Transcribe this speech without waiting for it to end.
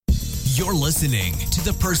You're listening to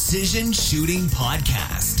the Precision Shooting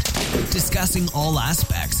Podcast, discussing all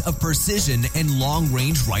aspects of precision and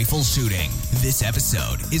long-range rifle shooting. This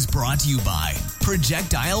episode is brought to you by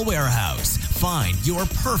Projectile Warehouse. Find your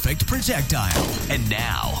perfect projectile. And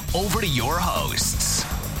now, over to your hosts.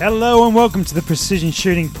 Hello and welcome to the Precision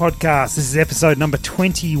Shooting Podcast. This is episode number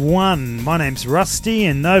 21. My name's Rusty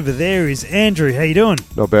and over there is Andrew. How you doing?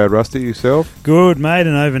 Not bad, Rusty. Yourself? Good, mate.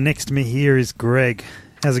 And over next to me here is Greg.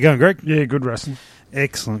 How's it going, Greg? Yeah, good, Rusty.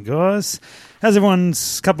 Excellent, guys. How's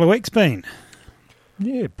everyone's couple of weeks been?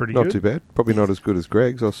 Yeah, pretty Not good. too bad. Probably not as good as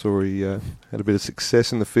Greg's. I saw he had a bit of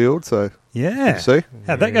success in the field, so Yeah. see.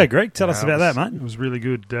 How'd that go, Greg? Tell us about that, mate. It was really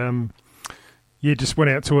good. Just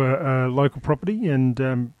went out to a local property and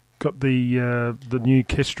got the new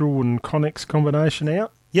Kestrel and Connex combination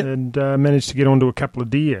out. Yep. And managed to get onto a couple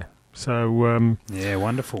of deer. So Yeah,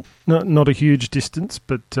 wonderful. not a huge distance,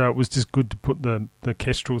 but it was just good to put the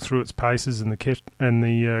Kestrel through its paces and the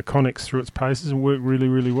Connex through its paces and worked really,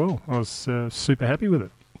 really well. I was super happy with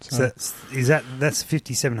it. So that's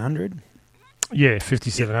 5700? Yeah,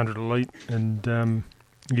 5700 Elite and and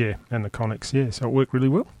the Connex. Yeah, so it worked really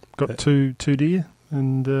well. Got two deer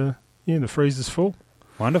and the freezer's full.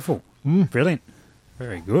 Wonderful. Brilliant.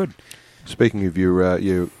 Very good. Speaking of your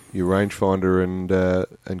rangefinder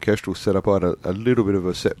and Kestrel setup, I had a little bit of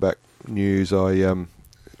a setback news. I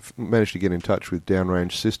managed to get in touch with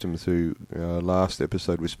Downrange Systems, who last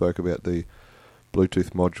episode we spoke about the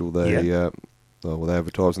Bluetooth module. They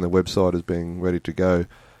advertised on their website as being ready to go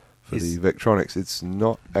for the Vectronics. It's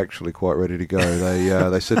not actually quite ready to go.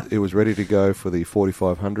 They said it was ready to go for the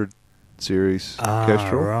 4500 series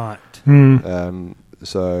Kestrel. Right.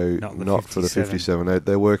 So Not for the 57.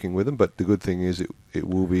 They're working with them, but the good thing is it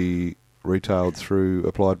will be retailed through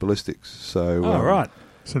Applied Ballistics. So right.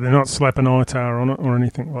 So they're not slapping ITAR on it or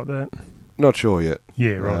anything like that? Not sure yet.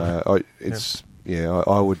 Yeah, right.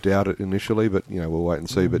 I would doubt it initially, but we'll wait and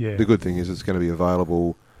see. But the good thing is it's going to be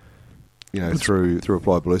available through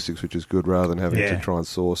Applied Ballistics, which is good, rather than having to try and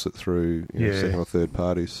source it through second or third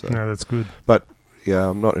parties. So. No, that's good. But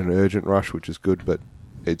I'm not in an urgent rush, which is good, but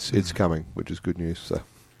it's coming, which is good news. So,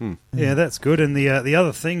 Yeah, that's good. And the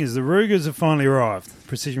other thing is the Rugers have finally arrived.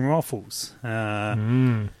 Precision rifles.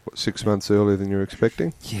 6 months earlier than you're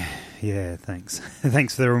expecting? Yeah. Thanks.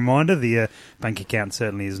 Thanks for the reminder. The bank account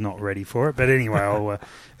certainly is not ready for it. But anyway, I'll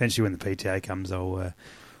eventually when the PTA comes, I'll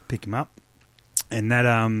pick them up. And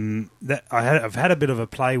I've had a bit of a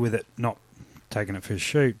play with it, not taking it for a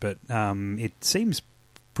shoot, but it seems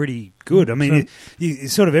pretty good. I mean,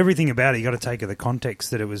 sort of everything about it, you got to take the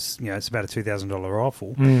context that it was, it's about a $2,000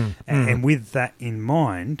 rifle, and with that in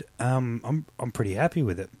mind, I'm pretty happy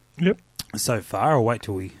with it. Yep. So far, I'll wait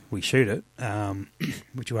till we shoot it,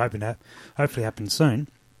 which will hopefully happen soon.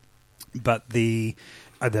 But the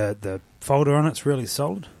folder on it's really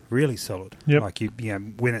solid. Really solid. Yep. Like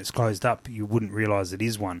when it's closed up, you wouldn't realise it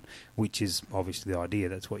is one, which is obviously the idea.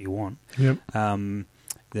 That's what you want. Yep.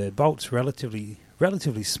 The bolt's relatively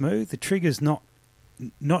smooth. The trigger's not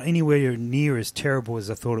anywhere near as terrible as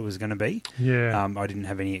I thought it was going to be. Yeah. I didn't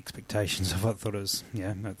have any expectations of it. I thought it was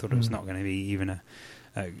it was not going to be even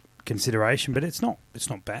a consideration, but it's not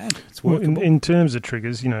bad. It's workable. Well, in terms of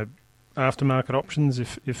triggers, aftermarket options,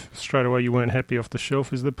 if straight away you weren't happy off the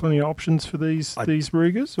shelf, is there plenty of options for these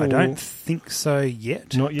Rugers? I don't think so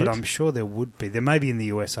yet. Not yet? But I'm sure there would be. There may be in the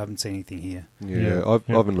US. I haven't seen anything here. I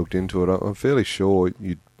haven't looked into it. I'm fairly sure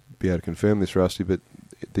you'd be able to confirm this, Rusty, but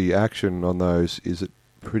the action on those, is it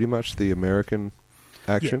pretty much the American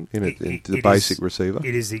action the basic receiver?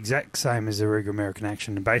 It is the exact same as the Ruger American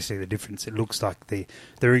action, and basically the difference, it looks like the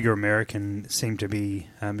Ruger American seem to be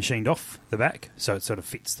machined off the back, so it sort of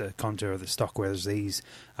fits the contour of the stock, whereas these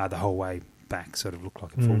are the whole way back, sort of look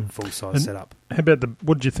like a full-size setup. How about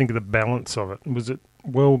what did you think of the balance of it? Was it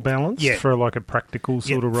well balanced for like a practical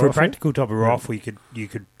sort of rifle? For a practical type of rifle, you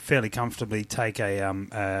could fairly comfortably take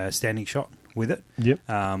a standing shot with it. Yep.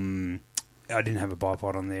 I didn't have a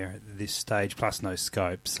bipod on there at this stage, plus no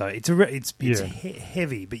scope. So it's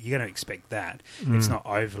heavy, but you're going to expect that. It's not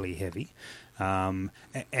overly heavy. And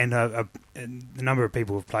the number of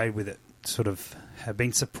people who've played with it sort of have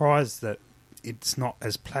been surprised that it's not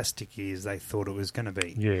as plasticky as they thought it was going to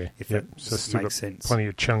be. Yeah. If that makes sense. Plenty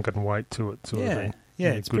of chunk and weight to it. Sort of thing.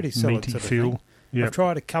 Yeah, it's pretty solid. Meaty sort of feel. Thing. Yep. I've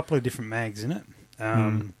tried a couple of different mags in it,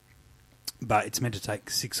 but it's meant to take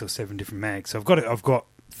 6 or 7 different mags. So I've got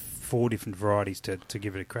 4 different varieties to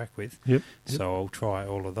give it a crack with. Yep. So I'll try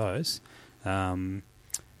all of those. And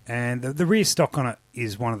the rear stock on it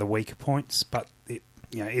is one of the weaker points, but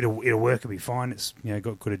it'll work. It'll be fine. It's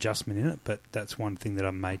got good adjustment in it, but that's one thing that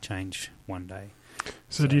I may change one day.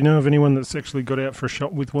 So do you know of anyone that's actually got out for a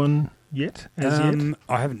shot with one yet? Yet?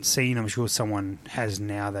 I haven't seen. I'm sure someone has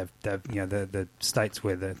now. They've the states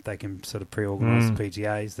where they can sort of pre-organise the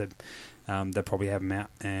PTAs. They probably have them out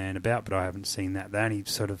and about, but I haven't seen that. They only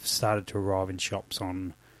sort of started to arrive in shops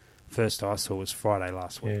on. First I saw was Friday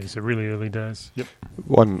last week. Yeah, so really early days. Yep.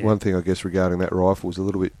 One thing I guess regarding that rifle was a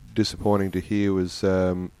little bit disappointing to hear was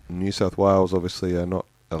New South Wales obviously are not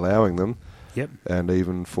allowing them. Yep. And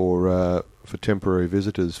even for temporary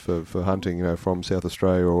visitors for hunting, from South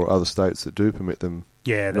Australia or other states that do permit them,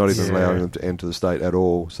 not even allowing them to enter the state at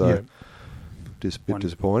all. So, just a bit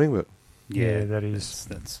disappointing, but yeah, that is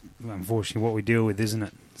that's unfortunately what we deal with, isn't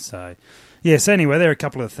it? So, yes. Anyway, there are a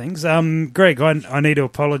couple of things. Greg, I need to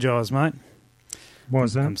apologise, mate. Why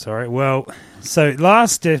is that? I'm sorry. Well, so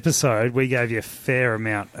last episode we gave you a fair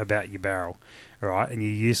amount about your barrel, all right, and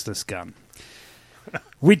your useless gun.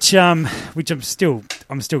 Which I'm still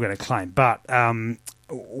going to claim, but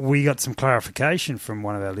we got some clarification from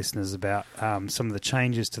one of our listeners about some of the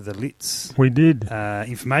changes to the LITs. We did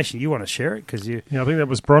information. You want to share it because you? Yeah, I think that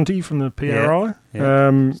was Bronte from the PRI.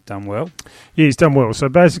 Yeah, he's done well. Yeah, he's done well. So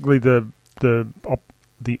basically, the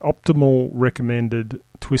optimal recommended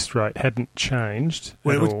twist rate hadn't changed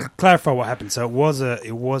at all. Clarify what happened. So it was a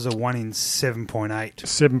 1 in 7.8.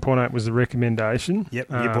 7.8 was the recommendation.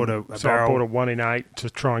 Yep. You bought a so barrel. I bought a 1 in 8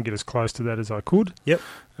 to try and get as close to that as I could. Yep.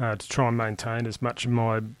 To try and maintain as much of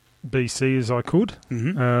my BC as I could.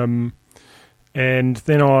 Mm-hmm. And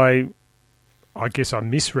then I guess I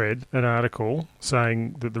misread an article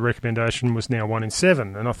saying that the recommendation was now 1 in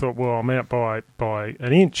 7, and I thought, well, I'm out by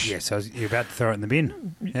an inch. Yeah, so you're about to throw it in the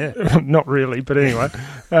bin. Yeah, not really, but anyway.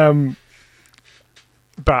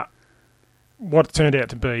 But what it turned out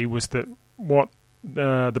to be was that what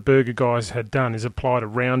the Burger guys had done is applied a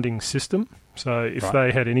rounding system. So if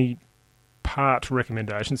they had any part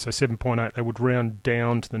recommendation, so 7.8, they would round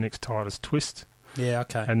down to the next tightest twist. Yeah,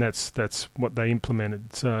 okay. And that's what they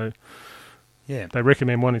implemented. So. Yeah, they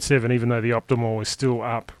recommend 1 in 7, even though the optimal is still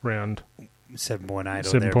up round 7.8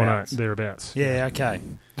 or 7.8 thereabouts. Yeah, okay.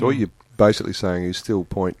 So what you're basically saying is still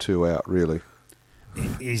 0.2 out, really.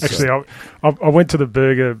 Actually, I went to the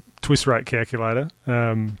Burger twist rate calculator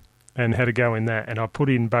and had a go in that, and I put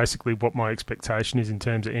in basically what my expectation is in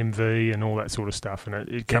terms of MV and all that sort of stuff, and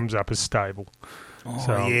it comes up as stable. Oh,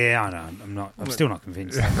 so, yeah, I know. I'm still not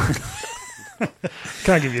convinced.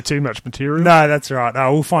 Can't give you too much material. No, that's right.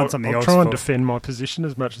 No, we'll find something else. I'll try and defend my position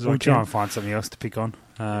as much as I can. We'll try and find something else to pick on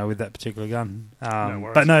with that particular gun. No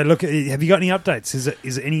worries. But no, look, have you got any updates? Is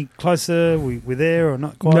it any closer? We're there or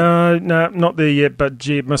not quite? No, not there yet, but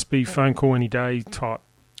gee, it must be phone call any day type.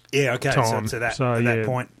 Yeah, okay. Time. So at that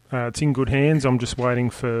point. It's in good hands. I'm just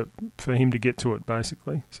waiting for him to get to it,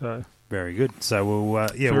 basically. So very good. So we'll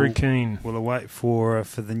very keen. We'll await for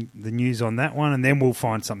the news on that one, and then we'll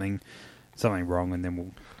find something wrong, and then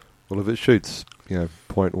we'll... Well, if it shoots,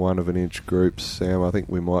 0.1 of an inch groups, Sam, I think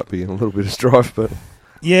we might be in a little bit of strife, but...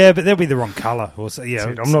 Yeah, but they'll be the wrong colour. Also,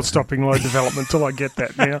 yeah, I'm not stopping load development till I get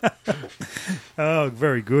that now. Oh,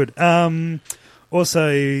 very good.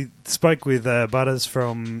 Also, spoke with Butters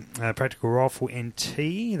from Practical Rifle NT.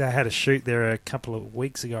 They had a shoot there a couple of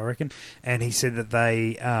weeks ago, I reckon, and he said that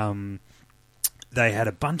they had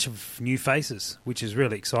a bunch of new faces, which is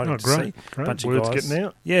really exciting to see. Great. Bunch Word's of guys getting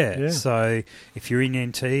out. Yeah, so if you're in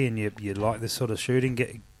NT and you like this sort of shooting,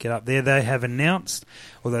 get up there. They have announced,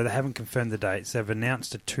 although they haven't confirmed the dates, they've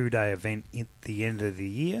announced a 2-day event at the end of the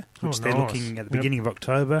year, which they're looking at the beginning of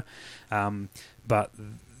October. But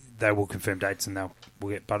they will confirm dates, and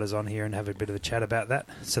we'll get Butters on here and have a bit of a chat about that.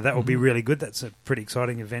 So that will be really good. That's a pretty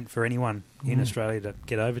exciting event for anyone in Australia to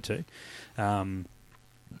get over to. What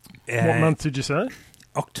month did you say?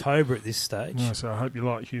 October at this stage. Oh, so I hope you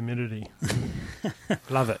like humidity.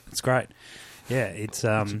 Love it. It's great. Yeah, it's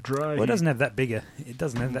well, it doesn't have that big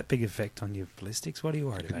effect on your ballistics. What are you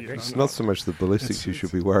worried about, Greg? It's not so much the ballistics you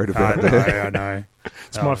should be worried about. I know.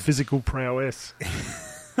 It's my physical prowess.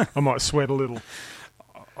 I might sweat a little.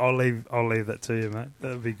 I'll leave that to you, mate.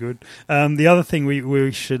 That'd be good. The other thing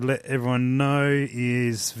we should let everyone know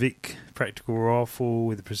is Vic Practical Rifle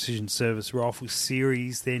with the Precision Service Rifle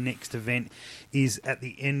Series. Their next event is at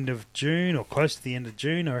the end of June, or close to the end of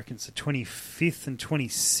June. I reckon it's the 25th and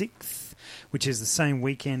 26th, which is the same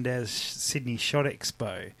weekend as Sydney Shot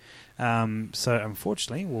Expo. So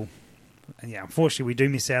unfortunately, we do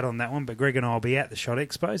miss out on that one, but Greg and I will be at the Shot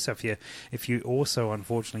Expo. So if you also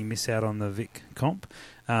unfortunately miss out on the Vic comp,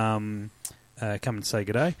 come and say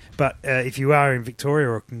good day. But if you are in Victoria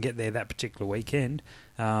or can get there that particular weekend,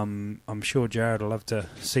 I'm sure Jared will love to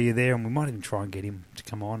see you there, and we might even try and get him to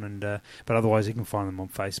come on. And but otherwise, you can find them on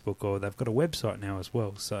Facebook, or they've got a website now as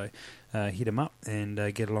well. So hit them up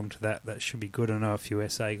and get along to that. That should be good. I know a few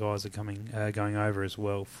SA guys are going over as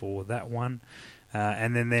well for that one.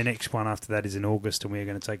 And then their next one after that is in August, and we're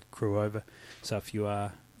going to take a crew over. So if you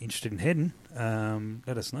are interested in heading,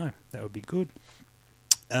 let us know. That would be good.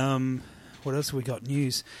 What else have we got?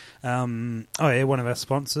 News. One of our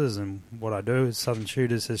sponsors, and what I do is Southern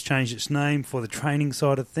Shooters has changed its name for the training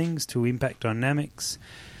side of things to Impact Dynamics.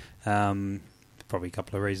 Probably a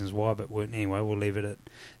couple of reasons why, but anyway, we'll leave it at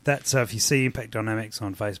that. So if you see Impact Dynamics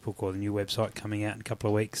on Facebook or the new website coming out in a couple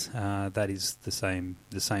of weeks, that is the same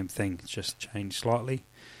thing. It's just changed slightly.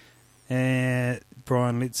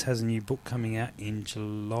 Brian Litz has a new book coming out in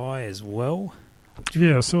July as well.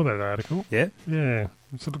 Yeah, I saw that article. Yeah? Yeah.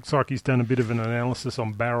 It looks like he's done a bit of an analysis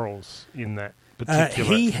on barrels in that particular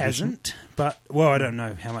He edition. hasn't, but, I don't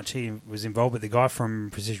know how much he was involved, but the guy from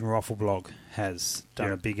Precision Rifle Blog has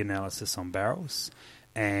done a big analysis on barrels,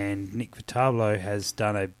 and Nick Vitablo has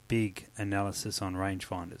done a big analysis on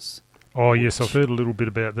rangefinders. Oh, yes, I've heard a little bit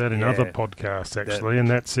about that in other podcasts, actually, and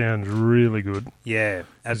that sounds really good. Yeah,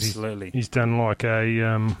 absolutely. He's done like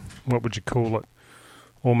a, what would you call it,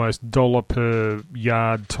 almost dollar per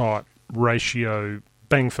yard type ratio,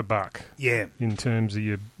 bang for buck. Yeah. In terms of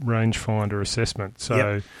your rangefinder assessment.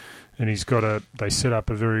 So, and they set up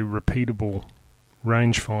a very repeatable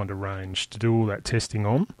rangefinder range to do all that testing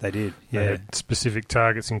on. They did, They had specific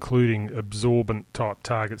targets, including absorbent type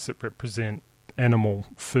targets that represent animal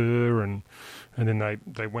fur, and then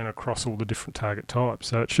they went across all the different target types.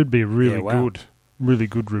 So it should be a really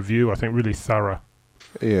good review. I think really thorough.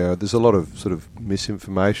 Yeah, there's a lot of sort of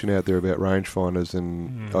misinformation out there about rangefinders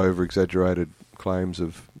and over-exaggerated claims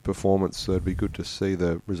of performance, so it'd be good to see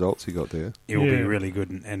the results he got there. It will be really good,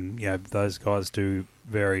 and those guys do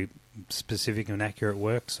very specific and accurate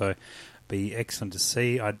work, so be excellent to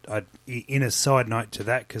see. I'd in a side note to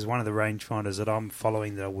that, because one of the rangefinders that I'm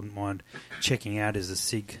following that I wouldn't mind checking out is a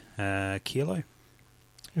SIG Kilo.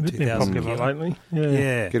 It's been popular lately.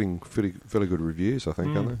 Yeah. Getting fairly good reviews, I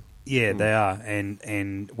think, aren't they? Yeah, they are.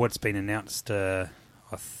 And what's been announced, I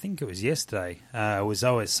think it was yesterday, was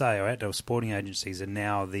OSA, or Outdoor Sporting Agencies, are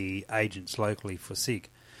now the agents locally for SIG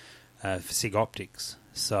Optics.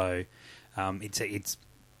 So it's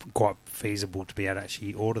quite feasible to be able to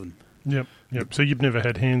actually order them. Yep. So you've never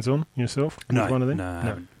had hands-on yourself with one of them? No, I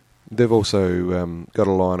haven't. They've also got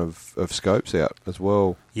a line of scopes out as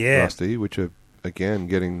well, Yeah. Rusty, which are, again,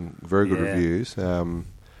 getting very good reviews.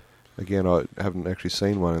 Again, I haven't actually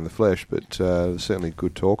seen one in the flesh, but there's certainly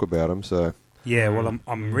good talk about them. So yeah, well,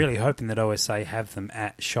 I'm really hoping that OSA have them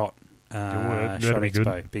at SHOT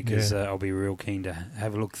Expo, because I'll be real keen to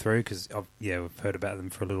have a look through, because we've heard about them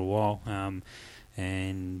for a little while,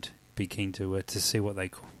 and be keen to see what they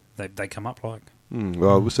come up like.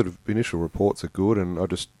 Well, sort of initial reports are good, and I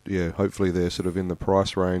just hopefully they're sort of in the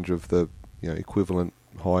price range of the equivalent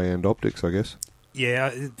high-end optics, I guess. Yeah,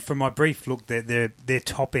 from my brief look, their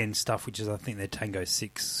top end stuff, which is I think their Tango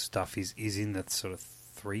 6 stuff, is in the sort of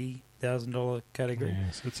 $3,000 category.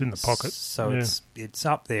 Yeah, so it's in the pocket. So it's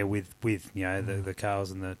up there with the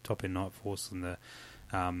Carls and the top end Night Force and the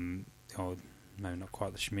maybe not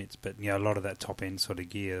quite the Schmitz, but a lot of that top end sort of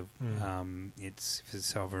gear.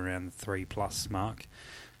 It's over around the $3+ mark.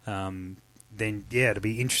 Then it'll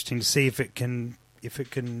be interesting to see if it can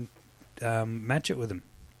match it with them.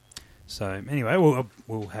 So anyway, we'll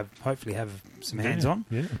hopefully have some hands on.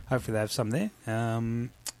 Yeah. Hopefully they have some there. But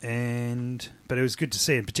it was good to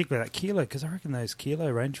see, in particular that Kilo, because I reckon those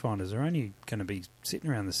Kilo rangefinders are only going to be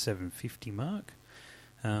sitting around the $750 mark.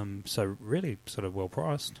 So really sort of well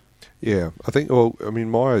priced. Yeah, I think. Well, I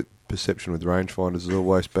mean, my perception with rangefinders has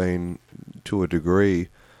always been, to a degree,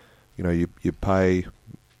 you pay,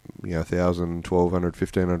 $1,000, $1,200,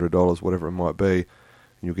 $1,500, whatever it might be.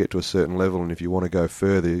 You'll get to a certain level, and if you want to go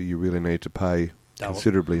further, you really need to pay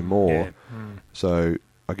considerably more. Yeah. So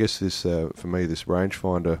I guess this, for me, this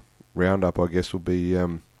rangefinder roundup, I guess, will be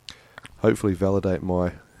hopefully validate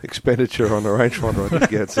my expenditure on the rangefinder I did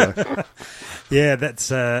get. So. Yeah,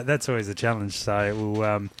 that's always a challenge.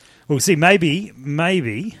 So we'll see. Maybe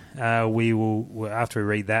we will, after we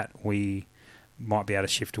read that, we might be able to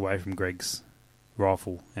shift away from Greg's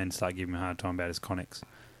rifle and start giving him a hard time about his Connex.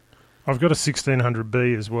 I've got a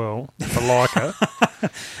 1600B as well for Leica.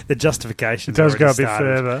 The justification does go a bit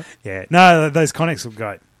further. Yeah, no, those Connex look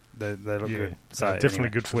great. They look good. So definitely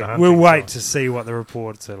good for the hunting. We'll wait to see what the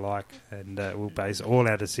reports are like, and we'll base all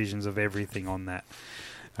our decisions of everything on that.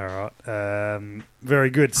 All right. Very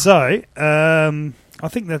good. So, I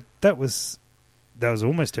think that was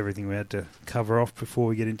almost everything we had to cover off before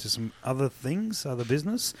we get into some other things, other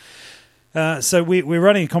business. So we're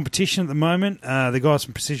running a competition at the moment. The guys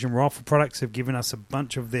from Precision Rifle Products have given us a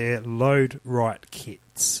bunch of their Load Right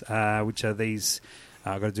kits, which are these.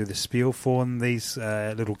 I've got to do the spiel for them. These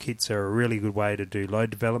little kits are a really good way to do load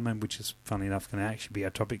development, which is, funny enough, going to actually be our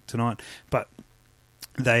topic tonight. But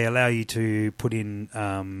they allow you to put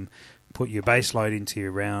your base load into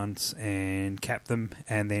your rounds and cap them,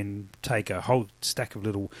 and then take a whole stack of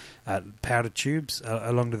little powder tubes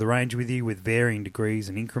along to the range with you with varying degrees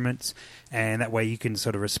and increments, and that way you can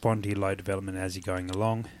sort of respond to your load development as you're going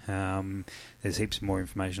along. There's heaps more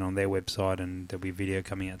information on their website, and there'll be a video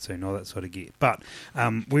coming out soon, all that sort of gear. But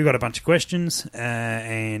we've got a bunch of questions,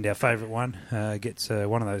 and our favourite one gets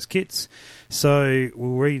one of those kits. So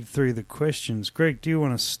we'll read through the questions. Greg, do you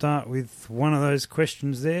want to start with one of those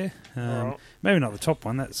questions there? Right. Maybe not the top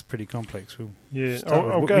one. That's pretty complex.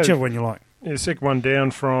 I'll go. Whichever one you like. Yeah, second one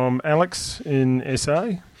down from Alex in SA,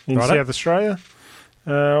 in Righto. South Australia.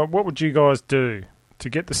 What would you guys do to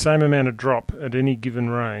get the same amount of drop at any given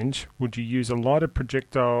range? Would you use a lighter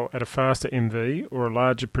projectile at a faster MV or a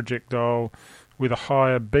larger projectile with a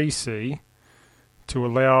higher BC to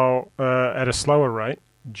allow at a slower rate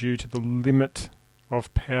due to the limit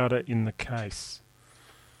of powder in the case?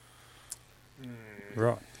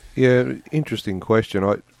 Right. Yeah, interesting question.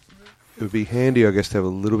 It would be handy, I guess, to have a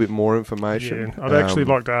little bit more information. Yeah, I'd actually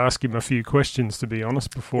like to ask him a few questions, to be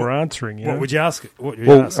honest, before answering. What would you ask?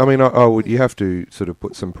 I mean, I would. You have to sort of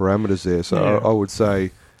put some parameters there. So Yeah. I would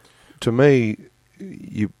say, to me,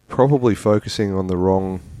 you're probably focusing on the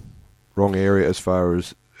wrong area as far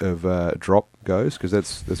as drop goes, because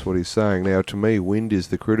that's what he's saying. Now, to me, wind is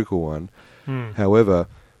the critical one. However,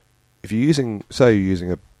 if you're using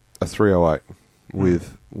a 308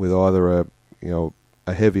 with either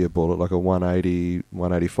a heavier bullet like a 180,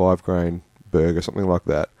 185 grain Berg or something like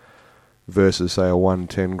that, versus say a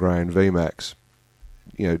 110 grain VMAX,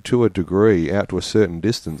 to a degree, out to a certain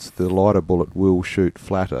distance, the lighter bullet will shoot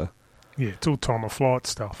flatter. Yeah, it's all time of flight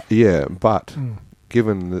stuff. Yeah, but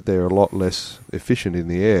given that they're a lot less efficient in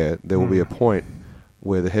the air, there will be a point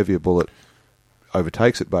where the heavier bullet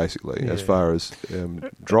overtakes it, basically, as far as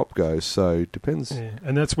drop goes. So it depends. Yeah.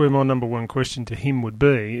 And that's where my number one question to him would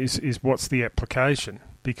be, is what's the application?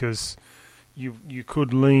 Because you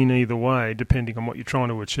could lean either way depending on what you're trying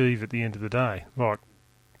to achieve at the end of the day, like,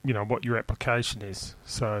 what your application is.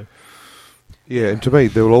 So yeah, and to me,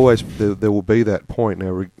 there will be that point.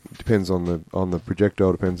 Now, it depends on the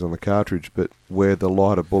projectile, depends on the cartridge, but where the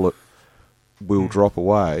lighter bullet will drop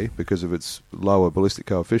away because of its lower ballistic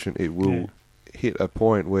coefficient, it will hit a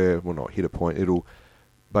point where, well, not hit a point, it'll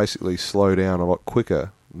basically slow down a lot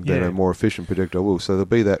quicker than a more efficient projectile will. So there'll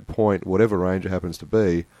be that point, whatever range it happens to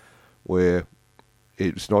be, where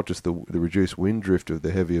it's not just the reduced wind drift of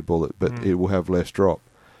the heavier bullet, but it will have less drop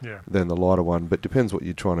than the lighter one. But depends what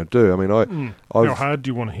you're trying to do. I mean, how hard do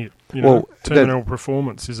you want to hit? Terminal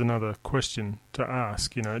performance is another question to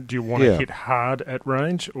ask. Do you want to hit hard at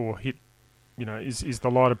range, or hit, is the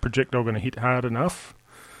lighter projectile going to hit hard enough?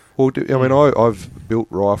 Well, I mean, I've built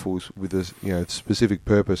rifles with this, specific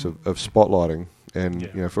purpose of spotlighting,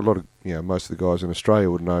 and for a lot of, most of the guys in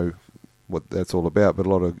Australia would know what that's all about, but a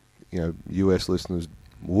lot of, US listeners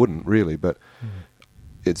wouldn't really. But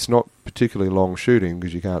it's not particularly long shooting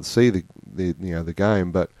because you can't see the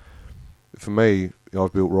game. But for me,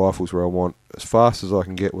 I've built rifles where I want as fast as I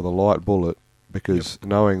can get with a light bullet, because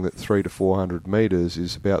knowing that 300 to 400 meters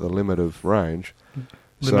is about the limit of range.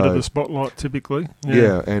 Limit of the spotlight, typically.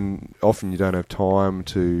 Yeah, and often you don't have time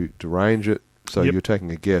to range it, so you're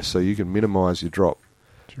taking a guess. So you can minimise your drop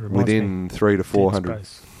within 300 to 400.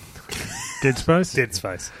 Dead space? Dead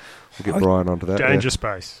space. We'll get Brian onto that. Danger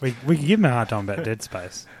space. We can give him a hard time about dead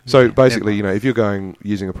space. So basically, if you're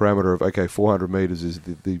using a parameter of, 400 metres is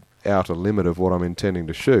the outer limit of what I'm intending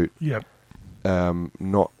to shoot,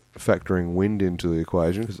 not factoring wind into the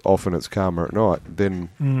equation, because often it's calmer at night, then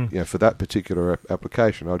for that particular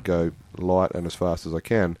application I'd go light and as fast as I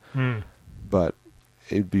can. But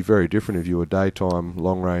it'd be very different if you were daytime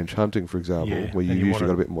long range hunting, for example, where you usually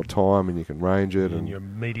got a bit more time and you can range it, and your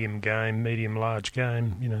medium large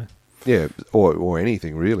game, or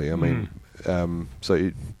anything really. I mean, so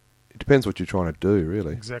it depends what you're trying to do,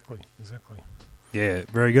 really. Exactly. Yeah,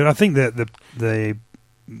 very good. I think that the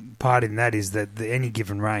part in that is that any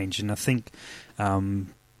given range, and I think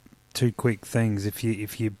two quick things. If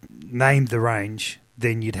you named the range,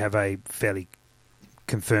 then you'd have a fairly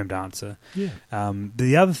confirmed answer.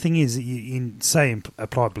 The other thing is, in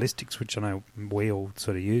applied ballistics, which I know we all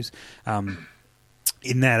sort of use,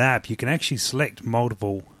 in that app, you can actually select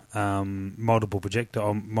multiple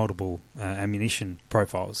projectile, multiple ammunition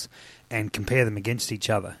profiles, and compare them against each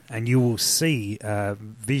other, and you will see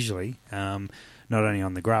visually, not only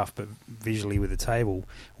on the graph but visually with the table,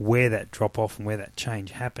 where that drop off and where that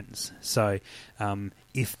change happens. So,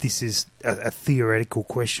 if this is a theoretical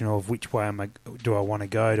question of which way do I want to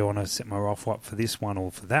go, do I want to set my rifle up for this one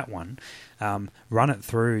or for that one, run it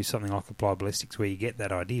through something like Applied Ballistics where you get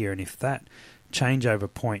that idea, and if that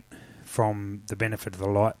changeover point from the benefit of the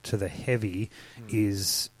light to the heavy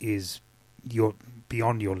is your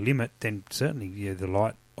beyond your limit, then certainly the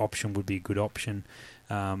light option would be a good option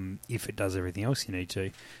if it does everything else you need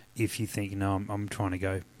to. If you think, no, I'm trying to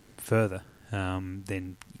go further,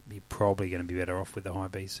 then you're probably going to be better off with the high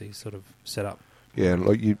BC sort of setup. Yeah, and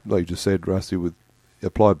like you just said, Rusty, with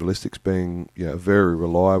Applied Ballistics being a very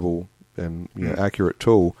reliable and accurate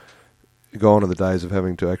tool, gone are the days of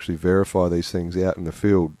having to actually verify these things out in the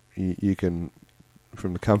field. You can,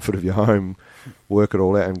 from the comfort of your home, work it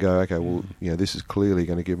all out and go, okay, well, this is clearly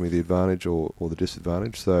going to give me the advantage or the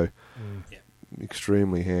disadvantage. So,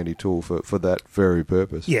 extremely handy tool for that very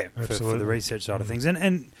purpose. Yeah, for the research side of things.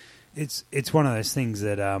 And it's one of those things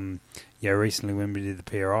that, recently when we did the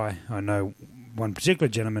PRI, I know one particular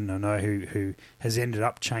gentleman I know who has ended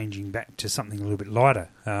up changing back to something a little bit lighter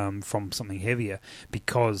from something heavier,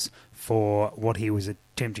 because for what he was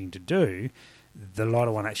attempting to do, the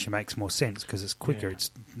lighter one actually makes more sense because it's quicker. It's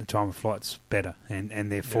the time of flight's better, and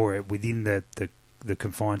therefore within the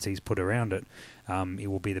confines he's put around it, it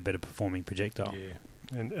will be the better performing projectile. Yeah,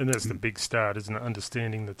 and that's the big start, isn't it?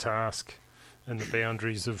 Understanding the task and the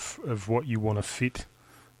boundaries of what you want to fit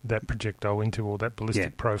that projectile into, or that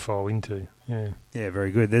ballistic profile into. Yeah,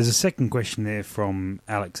 very good. There's a second question there from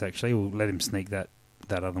Alex. Actually, we'll let him sneak that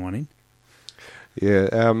other one in.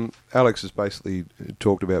 Yeah, Alex has basically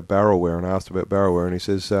talked about barrel wear and asked about barrel wear, and he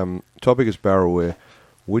says, topic is barrel wear.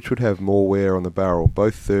 Which would have more wear on the barrel?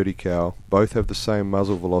 Both 30 cal, both have the same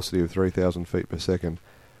muzzle velocity of 3,000 feet per second.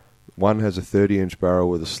 One has a 30-inch barrel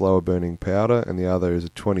with a slower burning powder, and the other is a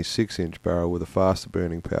 26-inch barrel with a faster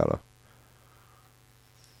burning powder.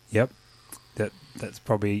 Yep. That's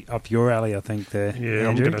probably up your alley, I think. There. Yeah,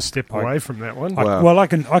 I'm going to step away from that one.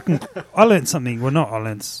 I learned something. Well,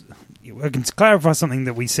 I can clarify something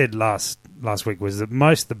that we said last week, was that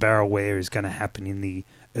most of the barrel wear is going to happen in the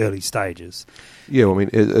early stages. Yeah, well, I mean,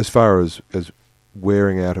 as far as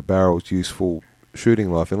wearing out a barrel's useful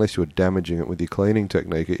shooting life, unless you're damaging it with your cleaning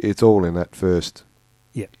technique, it's all in that first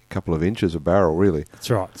couple of inches of barrel, really. That's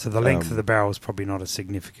right. So the length of the barrel is probably not a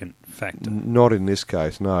significant factor. Not in this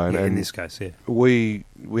case, no. Yeah, in this case, yeah. We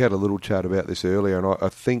had a little chat about this earlier, and I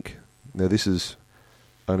think, now this is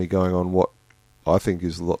only going on what I think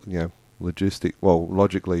is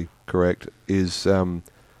logically correct, is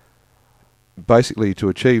basically to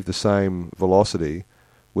achieve the same velocity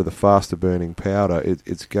with a faster burning powder,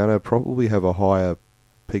 it's going to probably have a higher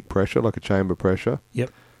peak pressure, like a chamber pressure.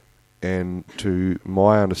 Yep. And to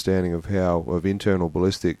my understanding of internal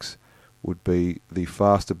ballistics, would be the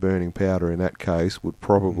faster burning powder in that case would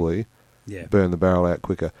probably burn the barrel out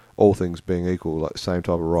quicker, all things being equal, like same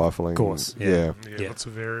type of rifling. Of course, yeah. Lots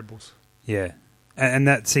of variables. Yeah. And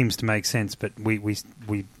that seems to make sense, but we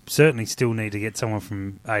certainly still need to get someone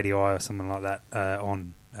from ADI or something like that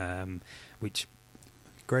on, which,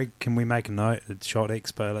 Greg, can we make a note at Shot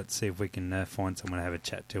Expo? Let's see if we can find someone to have a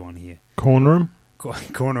chat to on here. Corner them?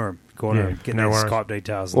 Corner them. Get their Skype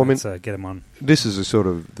details and let's get them on. This is a sort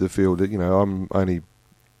of the field that, I'm only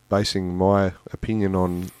basing my opinion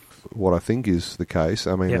on what I think is the case.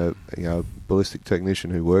 I mean, a ballistic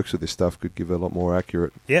technician who works with this stuff could give a lot more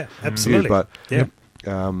accurate absolutely. View, but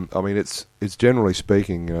I mean, it's generally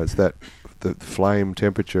speaking, it's that the flame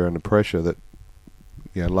temperature and the pressure that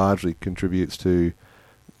largely contributes to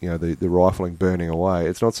the rifling burning away.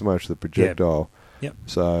 It's not so much the projectile. Yep.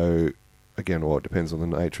 So again, it depends on the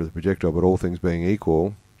nature of the projectile, but all things being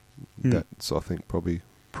equal, that's I think probably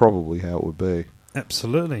how it would be.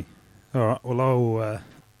 Absolutely. All right. Well,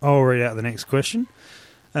 I'll read out the next question.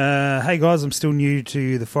 Hey guys, I'm still new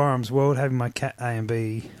to the firearms world, having my CAT A and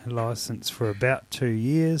B license for about 2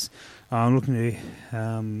 years. I'm looking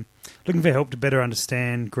for help to better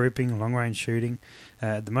understand grouping, long range shooting.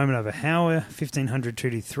 At the moment, I have a Hauer 1500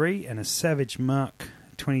 223 and a Savage Mark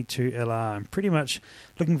 22 LR. I'm pretty much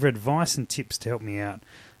looking for advice and tips to help me out.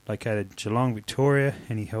 Located Geelong, Victoria.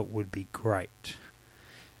 Any help would be great.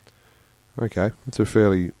 Okay, that's a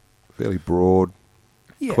fairly broad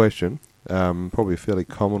question. Probably a fairly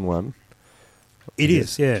common one. It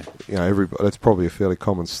is, yeah. That's probably a fairly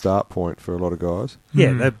common start point for a lot of guys.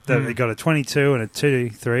 Yeah, they've got a 22 and a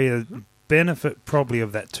 223. benefit probably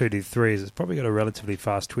of that 223 is it's probably got a relatively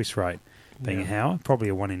fast twist rate, being a Hauer, probably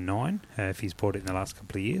a 1 in 9 if he's bought it in the last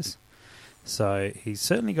couple of years. So he's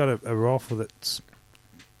certainly got a rifle that's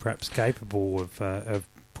perhaps capable of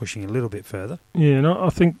pushing a little bit further. Yeah, and I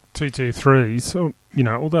think 223s, so,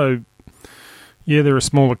 although, they're a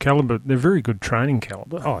smaller calibre, they're very good training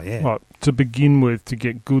calibre. Oh, yeah. Like, to begin with, to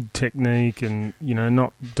get good technique and,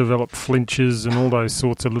 not develop flinches and all those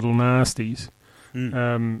sorts of little nasties.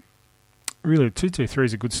 Really, 223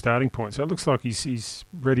 is a good starting point. So it looks like he's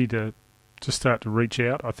ready to start to reach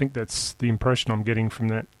out. I think that's the impression I'm getting from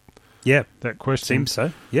that. Yeah, that question. Seems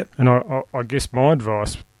so. Yep. And I guess my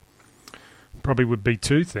advice probably would be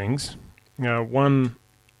two things. One,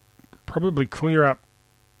 probably clear up.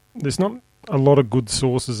 There's not a lot of good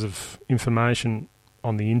sources of information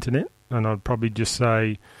on the internet, and I'd probably just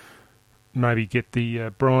say maybe get the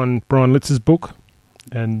Brian Litz's book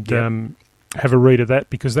and have a read of that,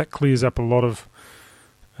 because that clears up a lot of,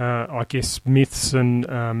 I guess, myths and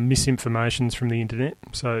misinformations from the internet.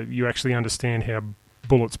 So you actually understand how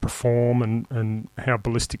bullets perform and how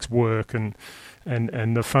ballistics work and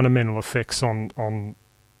the fundamental effects on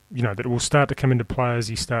that it will start to come into play as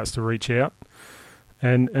he starts to reach out.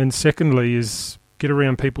 And secondly is get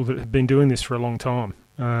around people that have been doing this for a long time.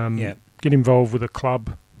 Get involved with a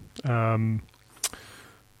club. So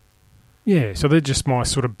they're just my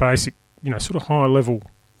sort of basic, sort of high level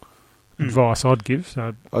advice I'd give.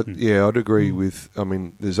 So I'd agree with. I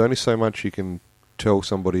mean, there's only so much you can tell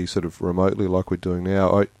somebody sort of remotely like we're doing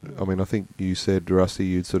now. I think you said, Rusty,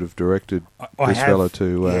 you'd sort of directed fella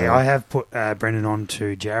to... I have put Brendan on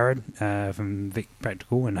to Jared from Vic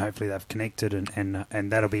Practical, and hopefully they've connected, and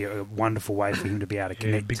that'll be a wonderful way for him to be able to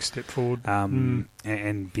connect. Big step forward.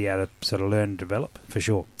 And be able to sort of learn and develop, for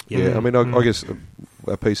sure. Yeah, I mean, I guess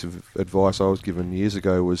a piece of advice I was given years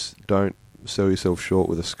ago was don't sell yourself short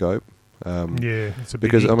with a scope. It's a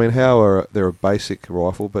big because I mean, they're a basic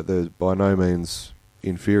rifle, but they're by no means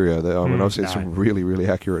inferior. I've seen some really, really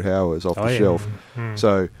accurate Howers off the shelf.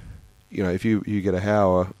 So, if you get a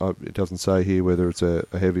Hauer, it doesn't say here whether it's a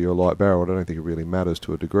heavy or light barrel. I don't think it really matters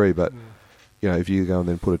to a degree. But if you go and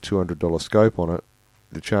then put a $200 scope on it,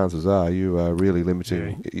 the chances are you are really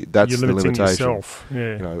limiting. That's You're the limiting limitation. Yourself.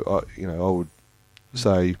 Yeah. I would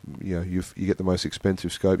say you get the most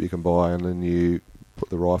expensive scope you can buy, and then you put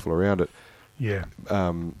the rifle around it. Yeah.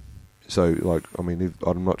 So,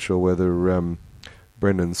 I'm not sure whether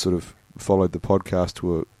Brendan sort of followed the podcast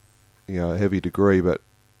to a heavy degree, but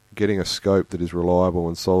getting a scope that is reliable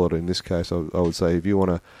and solid, in this case, I would say if you want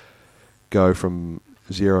to go from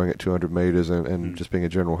zeroing at 200 metres and just being a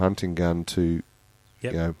general hunting gun to,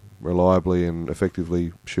 reliably and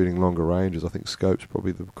effectively shooting longer ranges, I think scope's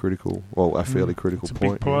probably the fairly critical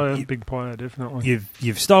point. Big player, definitely.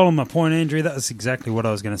 You've stolen my point, Andrew. That was exactly what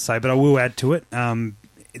I was going to say, but I will add to it.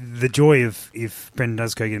 The joy of if Brendan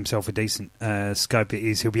does go get himself a decent scope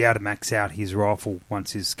is he'll be able to max out his rifle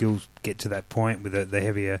once his skills get to that point with the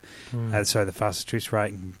heavier, the faster twist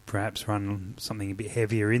rate, and perhaps run something a bit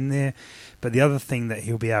heavier in there. But the other thing that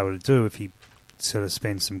he'll be able to do if he sort of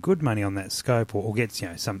spends some good money on that scope or gets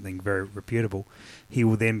something very reputable, he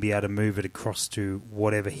will then be able to move it across to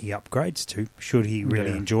whatever he upgrades to, should he really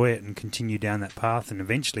enjoy it and continue down that path, and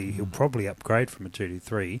eventually he'll probably upgrade from a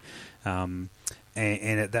 223.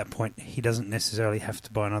 And at that point, he doesn't necessarily have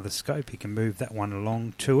to buy another scope. He can move that one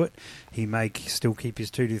along to it. He may still keep his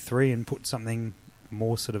 223 and put something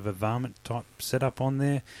more sort of a varmint type setup on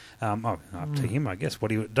there. Up to him, I guess, what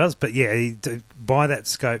he does. But buy that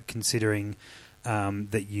scope considering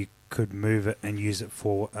that you could move it and use it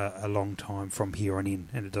for a long time from here on in,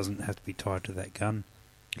 and it doesn't have to be tied to that gun.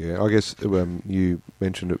 Yeah, I guess you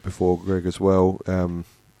mentioned it before, Greg, as well.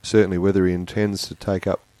 Certainly whether he intends to take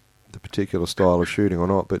up the particular style of shooting or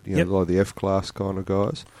not, but a lot of the F-class kind of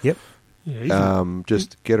guys. Yep.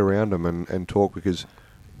 Just get around them and talk, because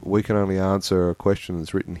we can only answer a question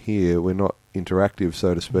that's written here. We're not interactive,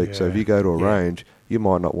 so to speak. So if you go to a range, you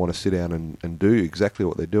might not want to sit down and do exactly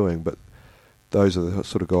what they're doing, but those are the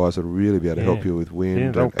sort of guys that will really be able to help you with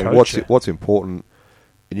wind and what's important.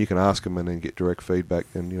 And you can ask them and then get direct feedback.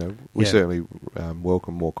 And we certainly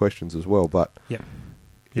welcome more questions as well. But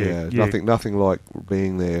nothing like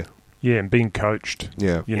being there. Yeah, and being coached.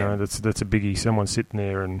 Yeah, that's a biggie. Someone sitting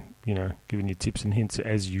there and giving you tips and hints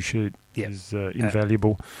as you shoot is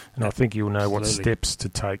invaluable. And I think you'll know what steps to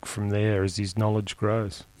take from there as his knowledge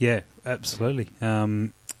grows. Yeah, absolutely.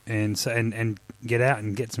 And get out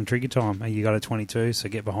and get some trigger time. You got a 22, so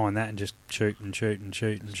get behind that and just shoot and shoot and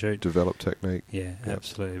shoot and shoot. Develop technique. Yeah,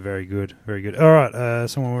 absolutely. Very good. Very good. All right,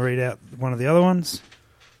 someone will read out one of the other ones.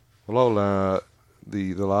 Well,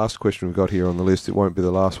 the last question we've got here on the list. It won't be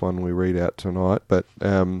the last one we read out tonight, but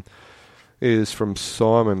it is from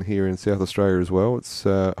Simon here in South Australia as well. It's,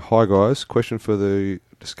 hi guys, question for the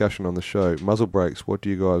discussion on the show. Muzzle brakes, what do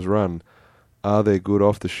you guys run? Are there good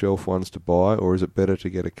off-the-shelf ones to buy, or is it better to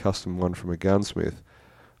get a custom one from a gunsmith?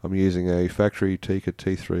 I'm using a factory Tikka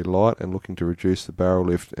T3 Lite and looking to reduce the barrel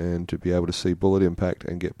lift and to be able to see bullet impact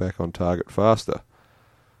and get back on target faster.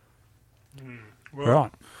 Well,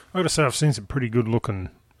 Right. I've got to say, I've seen some pretty good-looking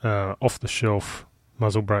off-the-shelf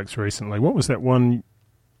muzzle brakes recently. What was that one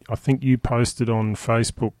I think you posted on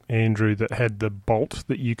Facebook, Andrew, that had the bolt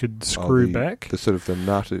that you could screw back? The sort of the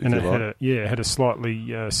nut, if and you it like. had it had a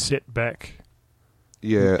slightly set back.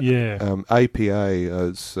 Yeah. APA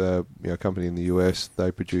is a company in the US.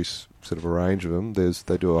 They produce sort of a range of them.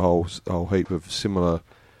 They do a whole heap of similar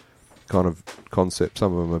kind of concepts.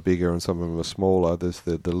 Some of them are bigger and some of them are smaller. There's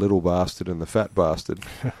the little bastard and the fat bastard.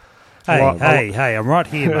 Hey, I'm right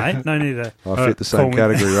here, mate. No need to... I fit the same call me.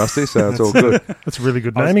 category, Rusty, so it's all good. That's a really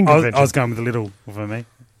good I naming was convention. going with the little for me.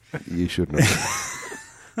 You shouldn't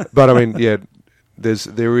have. But I mean, yeah,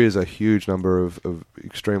 there is a huge number of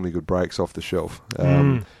extremely good brakes off the shelf.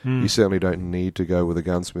 You certainly don't need to go with a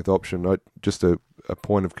gunsmith option. Just a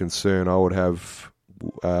point of concern I would have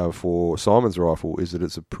for Simon's rifle is that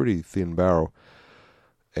it's a pretty thin barrel,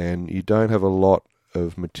 and you don't have a lot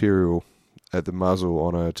of material at the muzzle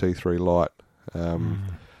on a T3 Lite.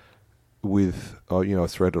 I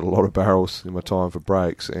threaded a lot of barrels in my time for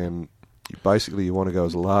brakes, and basically you want to go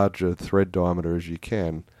as large a thread diameter as you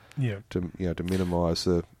can. Yeah. To minimise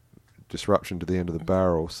the disruption to the end of the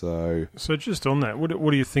barrel. So just on that,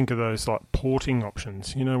 what do you think of those like porting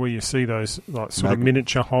options? You know, where you see those like sort of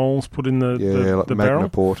miniature holes put in the like the Magna barrel.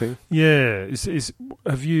 porting. Yeah,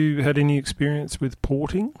 have you had any experience with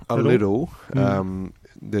porting? A little.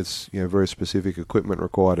 There's very specific equipment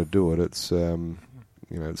required to do it. It's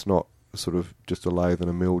it's not sort of just a lathe and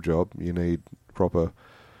a mill job. You need proper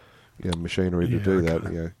machinery to do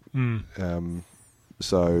that.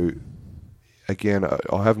 So again,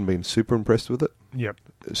 I haven't been super impressed with it. Yep.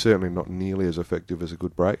 Certainly not nearly as effective as a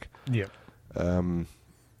good brake. Yep.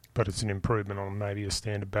 But it's an improvement on maybe a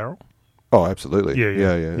standard barrel. Oh, absolutely. Yeah. So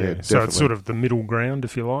definitely. it's sort of the middle ground,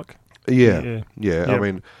 if you like. Yeah. Yep.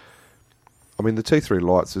 I mean, the T3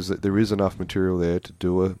 Lights is that there is enough material there to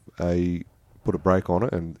do put a brake on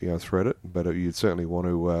it and thread it, but you'd certainly want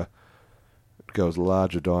to go as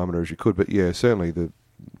large a diameter as you could. But yeah, certainly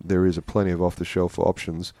there is plenty of off-the-shelf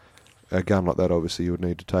options. A gun like that, obviously, you would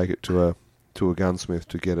need to take it to a gunsmith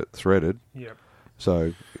to get it threaded. Yep.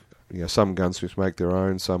 So, some gunsmiths make their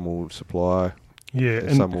own, some will supply. Yeah,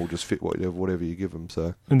 and some will just fit whatever you give them.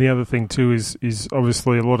 So, and the other thing too is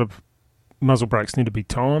obviously a lot of muzzle brakes need to be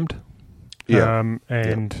timed. Yeah.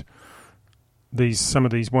 Some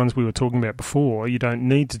of these ones we were talking about before, you don't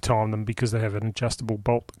need to time them because they have an adjustable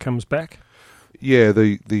bolt that comes back. Yeah,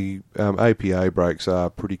 the APA brakes are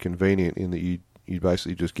pretty convenient in that you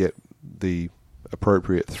basically just get the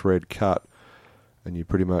appropriate thread cut, and you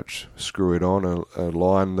pretty much screw it on and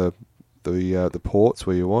align the ports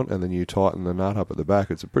where you want, and then you tighten the nut up at the back.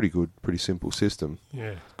 It's a pretty simple system.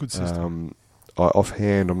 Yeah, good system.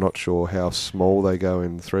 Offhand, I'm not sure how small they go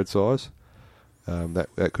in thread size.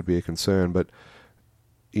 That could be a concern, but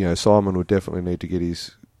Simon would definitely need to get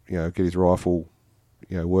his rifle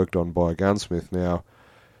worked on by a gunsmith. Now,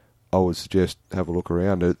 I would suggest have a look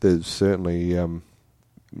around. There's certainly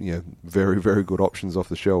very, very good options off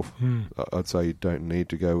the shelf. I'd say you don't need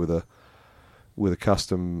to go with a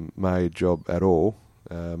custom made job at all,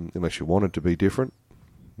 unless you want it to be different.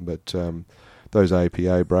 But those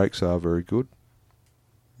APA brakes are very good,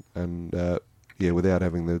 and without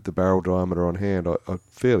having the barrel diameter on hand, I'm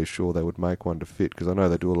fairly sure they would make one to fit, because I know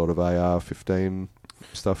they do a lot of AR-15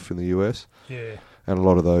 stuff in the US. Yeah. And a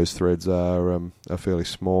lot of those threads are fairly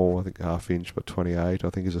small. I think 1/2 inch by 28, I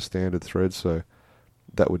think, is a standard thread. So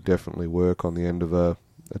that would definitely work on the end of a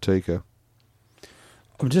Tikka.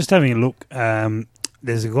 I'm just having a look.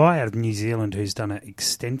 There's a guy out of New Zealand who's done an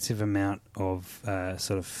extensive amount of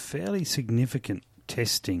sort of fairly significant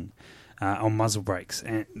testing on muzzle brakes.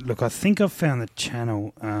 And look, I think I've found the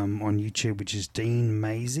channel on YouTube, which is Dean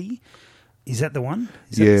Maisie. Is that the one?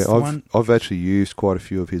 I've actually used quite a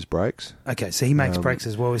few of his brakes. Okay, so he makes brakes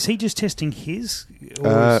as well. Is he just testing his?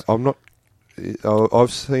 I'm not.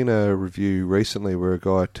 I've seen a review recently where a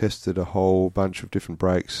guy tested a whole bunch of different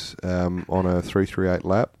brakes on a 338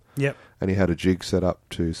 lap. Yep. And he had a jig set up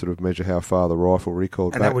to sort of measure how far the rifle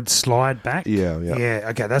recoiled back. And that would slide back? Yeah. Yeah,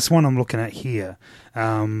 okay, that's one I'm looking at here.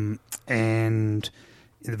 And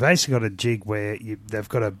they've basically got a jig where they've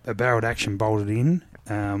got a barreled action bolted in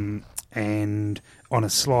and on a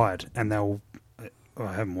slide, and they'll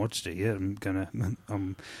I haven't watched it yet.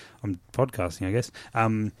 I'm podcasting, I guess.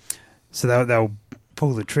 So they'll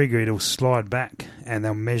pull the trigger, it'll slide back, and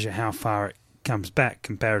they'll measure how far it comes back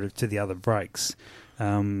comparative to the other brakes.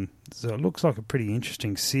 So it looks like a pretty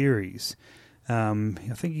interesting series. I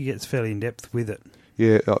think he gets fairly in depth with it.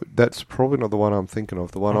 Yeah, that's probably not the one I'm thinking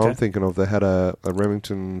of. The one I'm thinking of, they had a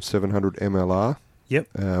Remington 700 MLR. Yep.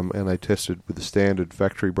 And they tested with the standard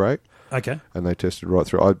factory brake. Okay. And they tested right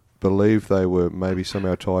through. I believe they were maybe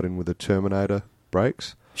somehow tied in with the Terminator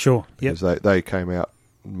brakes. Sure. Yep. Because they came out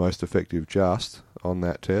most effective just on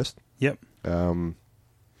that test. Yep. Yeah.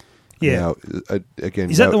 Now, again,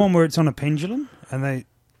 is that the one where it's on a pendulum and they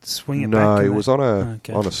swing it back? No, it was on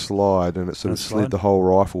a slide, and it sort of slid the whole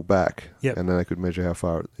rifle back. Yep. And then they could measure how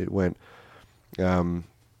far it went. So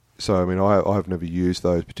I mean, I've never used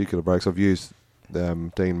those particular brakes. I've used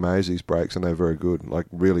Dean Maisie's brakes, and they're very good, like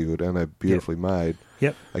really good, and they're beautifully made.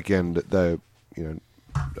 Yep. Again,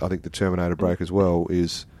 I think the Terminator brake as well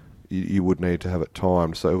is you would need to have it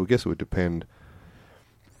timed. So I guess it would depend.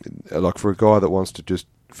 Like for a guy that wants to just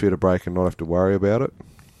fit a brake and not have to worry about it,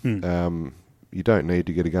 you don't need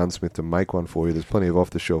to get a gunsmith to make one for you. There's plenty of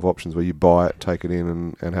off-the-shelf options where you buy it, take it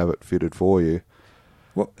in, and have it fitted for you.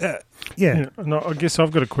 Well, yeah. No, I guess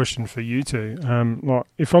I've got a question for you two. Like,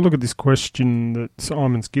 if I look at this question that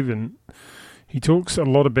Simon's given, he talks a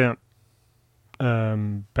lot about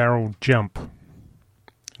barrel jump.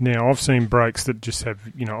 Now, I've seen brakes that just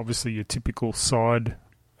have, obviously your typical side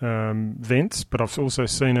vents, but I've also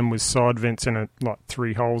seen them with side vents and like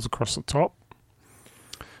 3 holes across the top.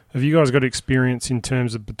 Have you guys got experience in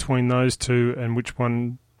terms of between those two and which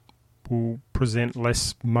one will present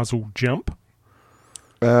less muzzle jump?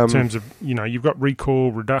 In terms of, you've got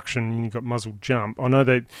recoil reduction and you've got muzzle jump. I know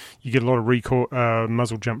that you get a lot of recoil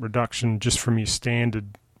muzzle jump reduction just from your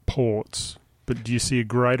standard ports, but do you see a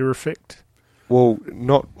greater effect? Well,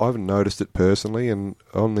 I haven't noticed it personally, and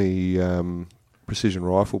on the Precision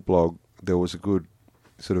Rifle blog, there was a good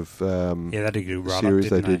sort of they did a good series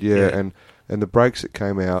they did, and the brakes that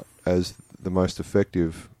came out as the most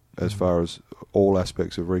effective as far as all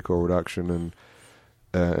aspects of recoil reduction and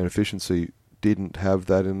efficiency didn't have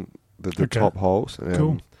that in the top holes.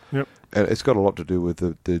 Cool. Yep. And it's got a lot to do with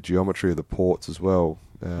the geometry of the ports as well.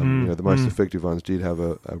 The most effective ones did have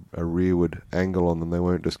a rearward angle on them. They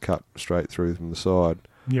weren't just cut straight through from the side.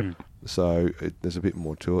 Yep. So there's a bit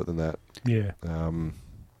more to it than that. Yeah.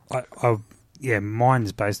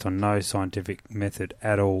 Mine's based on no scientific method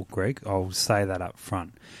at all, Greg. I'll say that up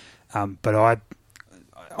front. But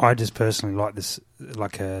I just personally like this,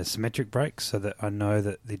 like a symmetric brake, so that I know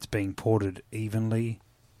that it's being ported evenly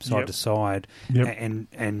side to side. Yep.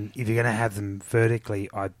 And if you're going to have them vertically,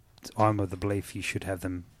 I'm of the belief you should have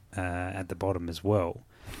them at the bottom as well.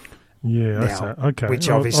 Yeah, okay. Which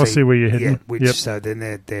obviously, I see where you're heading. So then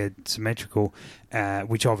they're symmetrical,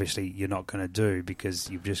 which obviously you're not going to do because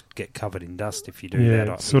you just get covered in dust if you do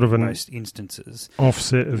that. Sort of in most instances,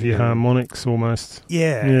 offset of your harmonics almost.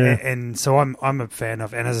 Yeah. And so I'm a fan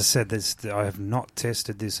of. And as I said, I have not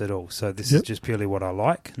tested this at all. So this is just purely what I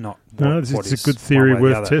like. It's a good theory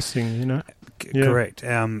worth testing. Correct.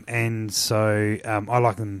 And so I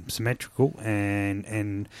like them symmetrical,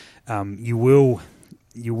 and you will.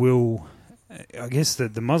 I guess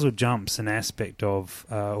the muzzle jump's an aspect of,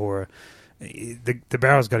 the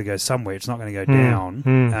barrel's got to go somewhere. It's not going to go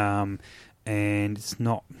down, and it's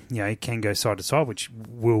not. It can go side to side, which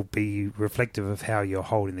will be reflective of how you're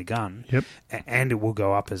holding the gun. Yep, and it will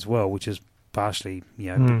go up as well, which is partially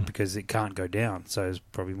because it can't go down, so there's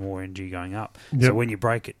probably more energy going up. Yep. So when you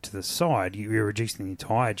break it to the side, you're reducing the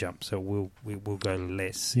entire jump, so it will go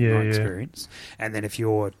less. In my experience, and then if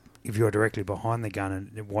you're directly behind the gun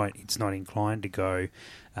and it's not inclined to go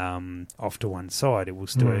off to one side, it will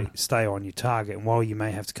still stay on your target. And while you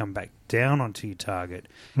may have to come back down onto your target,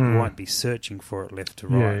 you won't be searching for it left to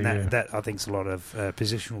right. That I think is a lot of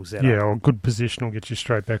positional setup. Yeah, well, good position will get you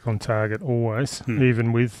straight back on target always,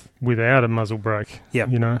 even without a muzzle brake. Yeah,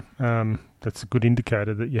 that's a good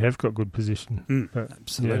indicator that you have got good position.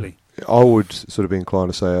 Absolutely. I would sort of be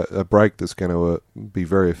inclined to say a brake that's going to be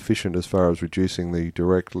very efficient as far as reducing the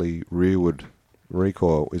directly rearward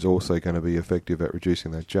recoil is also going to be effective at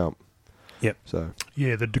reducing that jump. Yep. So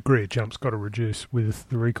the degree of jump's got to reduce with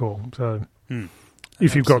the recoil. So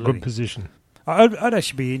if you've got good position. I'd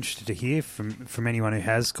actually be interested to hear from anyone who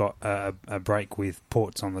has got a brake with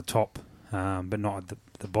ports on the top, but not at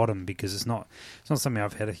the bottom, because it's not something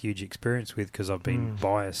I've had a huge experience with, because I've been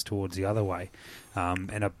biased towards the other way.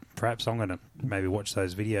 And perhaps I'm going to maybe watch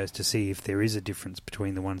those videos to see if there is a difference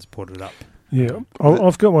between the ones ported up Yeah,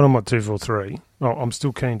 I've got one on my 243. I'm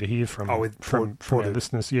still keen to hear from from our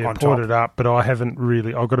listeners. Yeah, on ported top. up, but I haven't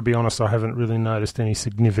really. I've got to be honest. I haven't really noticed any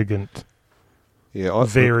significant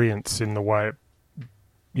variance in the way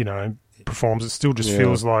it, performs. It still just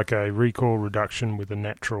feels like a recoil reduction with a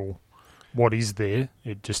natural. What is there?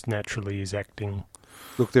 It just naturally is acting.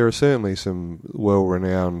 Look, there are certainly some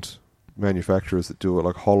well-renowned manufacturers that do it,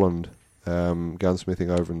 like Holland Gunsmithing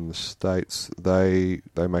over in the States. They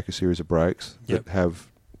make a series of brakes that have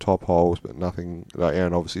top holes but nothing,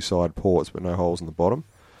 and obviously side ports but no holes in the bottom.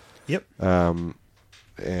 Yep. And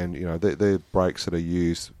they're brakes that are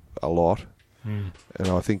used a lot. And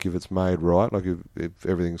I think if it's made right, like if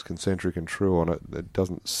everything's concentric and true on it, it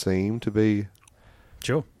doesn't seem to be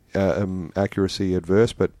accuracy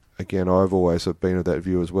adverse. But again, I've always been of that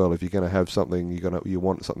view as well. If you're going to have something, you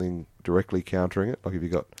want something directly countering it. Like if you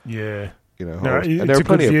got holes. And there are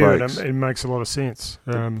plenty of brakes. It makes a lot of sense.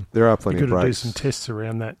 There are plenty of brakes. You've got to do some tests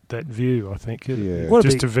around that view, I think, yeah.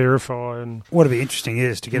 just to verify. And what'd be interesting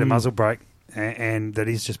is to get a muzzle brake and that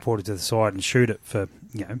is just ported to the side and shoot it for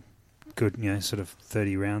good sort of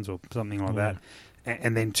 30 rounds or something like that,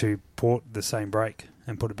 and then to port the same brake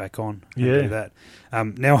and put it back on and do that.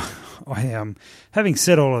 Now, having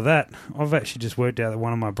said all of that, I've actually just worked out that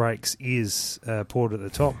one of my brakes is ported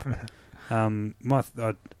at the top.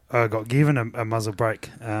 I got given a muzzle brake,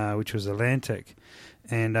 which was a Lantec,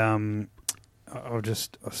 and I was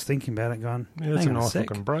thinking about it going, that's a nice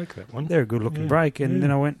looking brake, that one. They're a good looking brake, and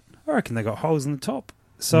then I went, I reckon they got holes in the top.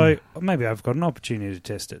 So maybe I've got an opportunity to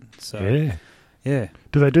test it. So yeah.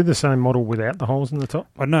 Do they do the same model without the holes in the top?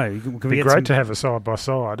 I know. It'd be great to have a side by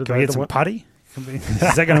side. Can we get some putty?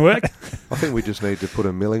 Is that going to work? I think we just need to put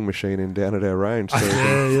a milling machine in down at our range. So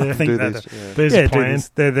I think there's a plan.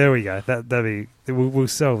 There we go. We'll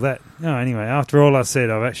solve that. No, anyway, after all I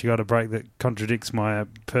said, I've actually got a brake that contradicts my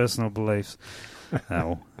personal beliefs.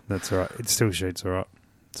 Well, that's all right. It still shoots all right.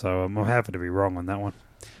 So I'm happy to be wrong on that one.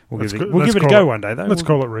 We'll give it a go one day, though. Let's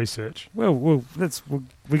call it research. Well,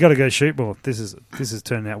 we got to go shoot more. This is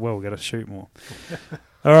turning out well. We got to shoot more.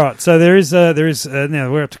 All right. So there is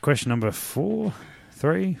now we're up to question number 4.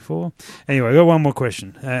 Anyway, I got one more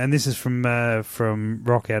question, and this is from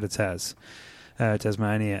Rock out of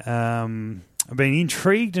Tasmania. I've been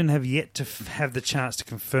intrigued and have yet to have the chance to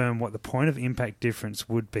confirm what the point of impact difference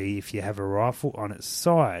would be if you have a rifle on its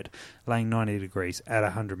side, laying 90 degrees at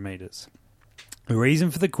 100 metres. The reason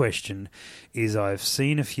for the question is I've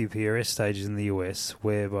seen a few PRS stages in the US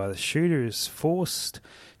whereby the shooter is forced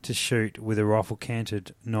to shoot with a rifle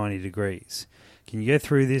canted 90 degrees. Can you go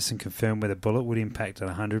through this and confirm whether a bullet would impact at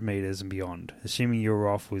 100 metres and beyond, assuming your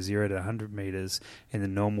rifle is 0 to 100 metres in the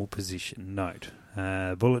normal position? Note,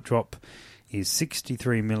 bullet drop is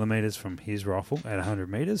 63 millimetres from his rifle at 100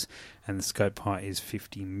 metres, and the scope height is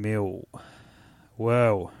 50 mil.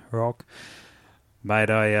 Whoa, Rock.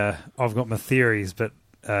 Mate, I've got my theories, but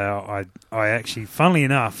I actually, funnily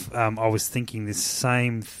enough, I was thinking this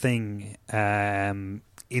same thing in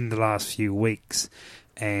the last few weeks,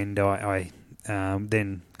 and I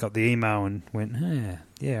then got the email and went,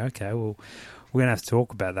 okay, well, we're going to have to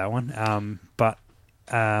talk about that one.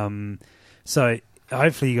 So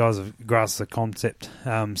hopefully you guys have grasped the concept.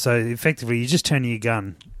 So effectively, you just turn your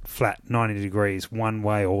gun flat 90 degrees one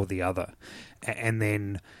way or the other, and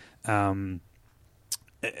then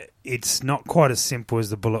it's not quite as simple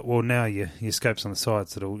as the bullet. Well, now your scope's on the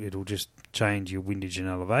sides, so it'll just change your windage and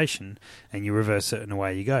elevation, and you reverse it and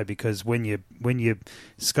away you go. Because when your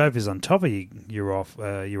scope is on top of your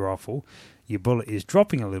rifle, your bullet is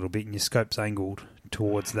dropping a little bit, and your scope's angled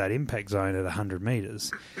towards that impact zone at 100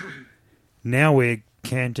 metres. Now we're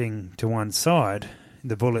canting to one side.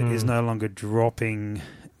 The bullet is no longer dropping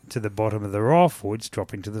to the bottom of the rifle; it's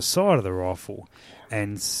dropping to the side of the rifle.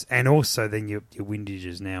 And also then your windage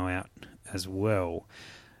is now out as well.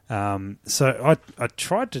 So I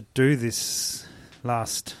tried to do this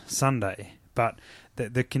last Sunday, but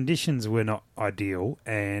the conditions were not ideal,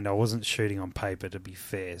 and I wasn't shooting on paper, to be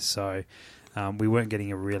fair. So we weren't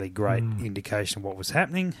getting a really great indication of what was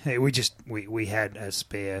happening. We had a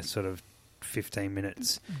spare sort of 15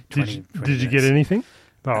 minutes. 20 did you get anything?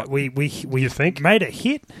 We you think made it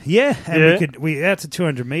hit, and we out to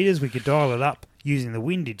 200 metres. We could dial it up using the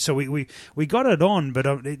windage, so we got it on, but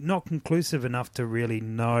not conclusive enough to really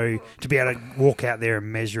know, to be able to walk out there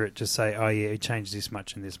and measure it to say, oh yeah, it changed this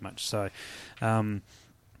much and this much. So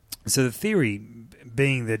so the theory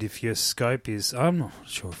being that if your scope is, I'm not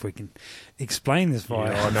sure if we can explain this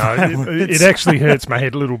via. Yeah, I know it actually hurts my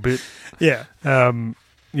head a little bit. Yeah,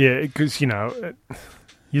 because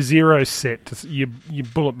your zero set to your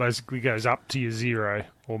bullet basically goes up to your zero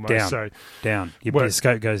almost. Down. Your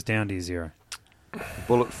scope goes down to your zero.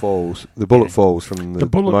 bullet falls. The bullet Yeah. falls from the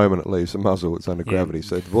bullet- moment it leaves the muzzle. It's under Yeah. gravity,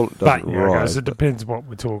 so the bullet But- doesn't Yeah, I guess rise. it depends what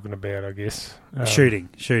we're talking about, I guess. Shooting.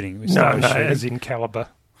 We start No, with shooting. as in calibre.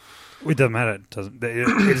 It doesn't matter. It doesn't.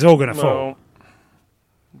 It's all going to fall. Well,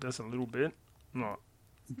 it does a little bit. No.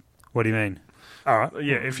 What do you mean? All right.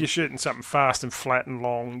 Yeah, if you're shooting something fast and flat and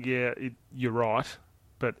long, you're right.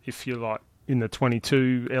 But if you're like in the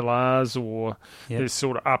 22 LRs or Yep. they're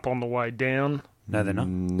sort of up on the way down, No, they're not.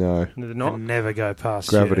 No. they're They not. never go past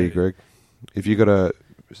Gravity, you. Greg. If you got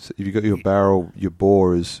your barrel, your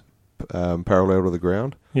bore is parallel to the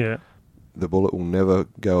ground. Yeah. The bullet will never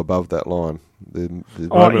go above that line. The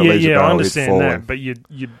Oh, moment it yeah, leaves the yeah, I barrel, it's understand falling. that. But you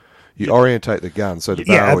You orientate the gun so the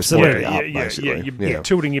Yeah, barrel is absolutely. pointing up, basically. you're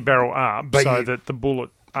tilting your barrel up But so you- that the bullet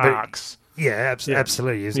arcs. Yeah, Yeah.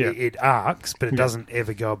 absolutely. Yeah. It arcs, but it Yeah. doesn't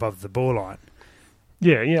ever go above the bore line.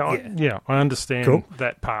 Yeah, Yeah. I understand Cool.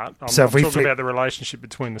 that part. I'm So if we talking flip- about the relationship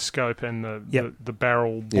between the scope and Yep. the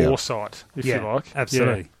barrel bore Yeah. sight, if yeah, you like.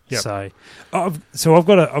 absolutely. Yeah. Yep. So I've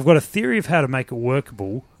got a theory of how to make it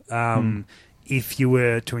workable. If you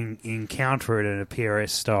were to encounter it in a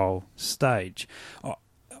PRS style stage,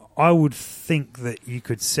 I would think that you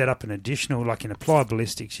could set up an additional, like in applied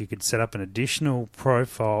ballistics, you could set up an additional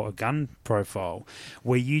profile, a gun profile,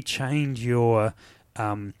 where you change you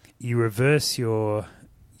reverse your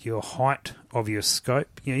height of your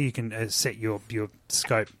scope. You know, you can set your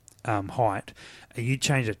scope height, and you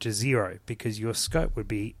change it to 0 because your scope would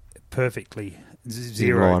be perfectly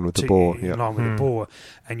zero In line with the bore, in yeah. line with the bore,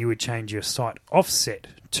 and you would change your sight offset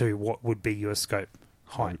to what would be your scope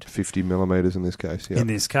height 50 millimeters in this case. Yeah. in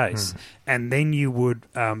this case, and then you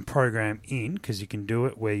would program in, because you can do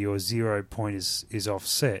it where your 0 point is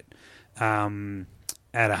offset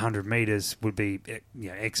at 100 meters would be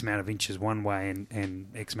X amount of inches one way and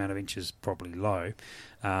X amount of inches probably low,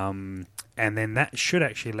 and then that should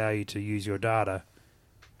actually allow you to use your data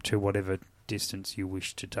to whatever distance you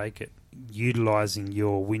wish to take it, utilising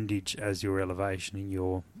your windage as your elevation and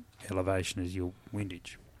your elevation as your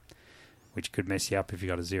windage, which could mess you up if you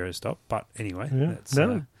got a 0 stop. But anyway, that's,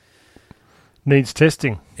 Needs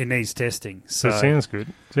testing. it needs testing. So That sounds good.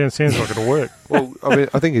 Sounds like it'll work. Well, I mean,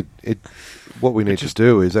 I think it what we need to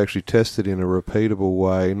do is actually test it in a repeatable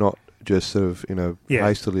way, not just sort of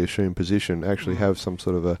hastily assumed position. Actually, have some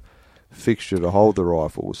sort of a fixture to hold the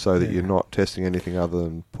rifle so that you're not testing anything other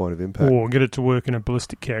than point of impact. Or get it to work in a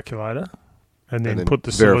ballistic calculator, and then put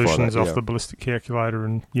the verify solutions that, off yeah. the ballistic calculator.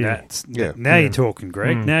 And now you're talking,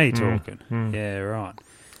 Greg. Now you're talking. Mm. Yeah, right.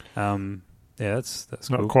 That's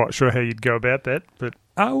not cool. quite sure how you'd go about that, but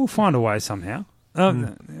We'll find a way somehow. I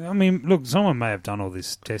mean, look, someone may have done all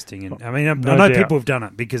this testing, and I mean, I No know doubt. people have done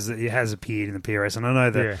it because it has appeared in the PRS, and I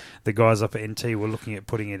know that yeah, the guys up at NT were looking at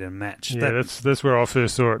putting it in a match. that's where I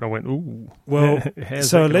first saw it, and I went, "Ooh." Well, How's that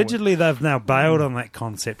so gonna allegedly they've now bailed on that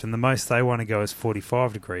concept, and the most they want to go is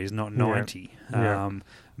 45 degrees, not 90. Yeah.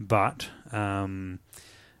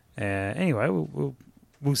 Anyway,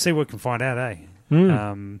 we'll see what we can find out, eh?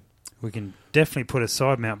 work? We can definitely put a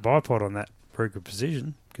side mount bipod on that Ruger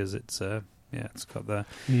Precision because it's got the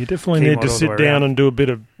You definitely key need to model all the sit way down around. and do a bit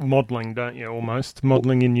of modelling, don't you? Almost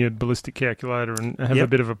modelling in your ballistic calculator and have a Yep.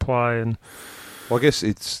 bit of a play. And Well, I guess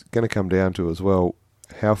it's going to come down to as well,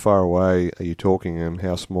 how far away are you talking and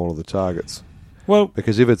how small are the targets? well.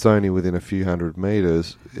 Because if it's only within a few hundred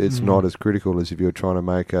metres, it's not as critical as if you're trying to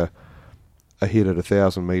make a hit at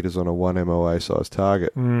 1,000 metres on a 1 MOA size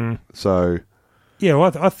target. So Yeah,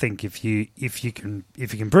 well, I think if you can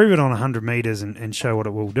prove it on 100 metres and show what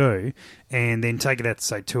it will do, and then take it out to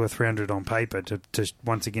say 200 or 300 on paper to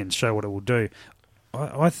once again show what it will do,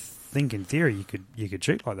 I think in theory you could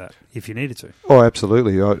shoot like that if you needed to. Oh,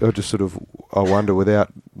 absolutely. I just sort of wonder,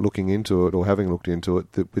 without looking into it or having looked into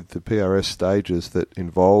it, that with the PRS stages that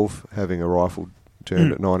involve having a rifle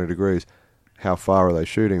turned at 90 degrees, how far are they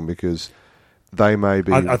shooting? Because they may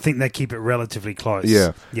be... I think they keep it relatively close.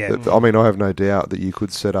 Yeah. Yeah. I mean, I have no doubt that you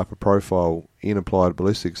could set up a profile in applied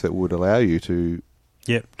ballistics that would allow you to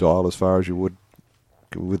dial as far as you would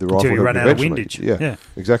with the rifle. Until you run out of conventionally. windage. Yeah, Yeah.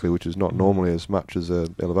 exactly, which is not normally as much as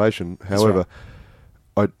elevation. However,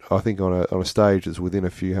 I think on a stage that's within a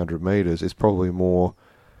few hundred metres, it's probably more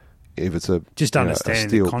if it's a Just a understanding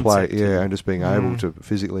steel the concept. plate, and just being able to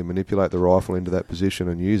physically manipulate the rifle into that position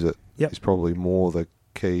and use it is probably more the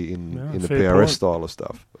key in the fair PRS point. style of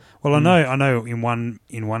stuff. Well, I know in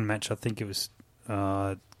one match, I think it was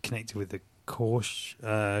connected with the core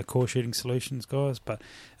shooting solutions guys, but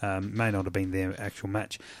may not have been their actual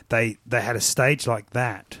match. They had a stage like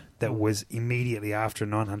that was immediately after a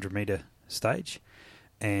 900 metre stage,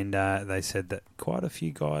 and they said that quite a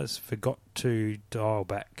few guys forgot to dial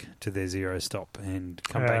back to their zero stop and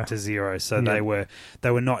come back to zero. So they were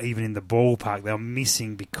not even in the ballpark. They were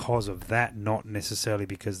missing because of that, not necessarily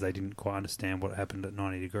because they didn't quite understand what happened at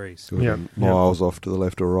 90 degrees. Miles off to the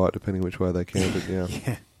left or right, depending which way they counted. Yeah,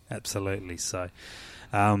 yeah, absolutely. So,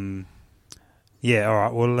 yeah, all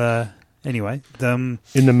right. Well, anyway. In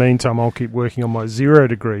the meantime, I'll keep working on my 0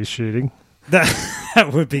 degrees shooting. That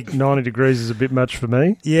would be 90 degrees is a bit much for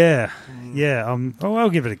me. Yeah, yeah. I'll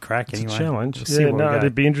give it a crack anyway. It's a challenge. We'll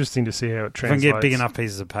it'd be interesting to see how it translates. If I can get big enough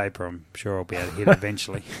pieces of paper, I'm sure I'll be able to hit it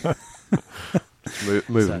eventually.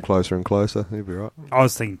 Move them closer and closer. You'll be right. I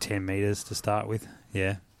was thinking 10 metres to start with.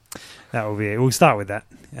 Yeah, that will be it. We'll start with that.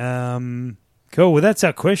 Cool. Well, that's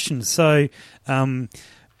our question. So,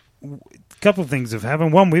 couple of things have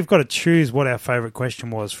happened. One, we've got to choose what our favourite question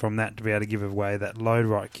was from that to be able to give away that Load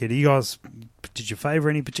Right kit. You guys, did you favour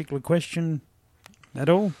any particular question at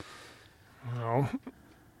all? Well,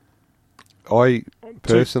 I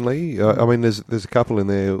personally, I mean, there's a couple in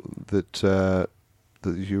there that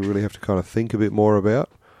you really have to kind of think a bit more about,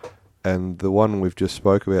 and the one we've just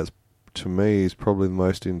spoke about, to me, is probably the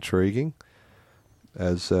most intriguing.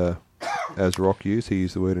 As Rock used, he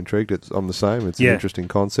used the word intrigued. I'm the same. It's an interesting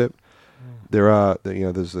concept. There are,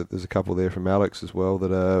 there's a couple there from Alex as well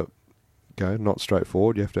that are, not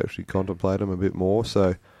straightforward. You have to actually contemplate them a bit more.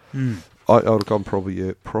 So, I'm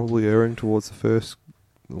probably erring towards the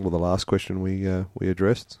last question we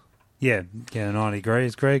addressed. Yeah, 90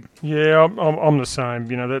 degrees, Greg. Yeah, I'm the same.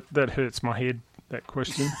 That hurts my head, that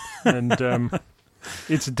question, and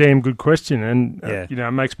it's a damn good question, and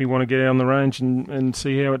it makes me want to get out on the range and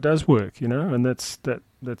see how it does work. And that's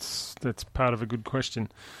part of a good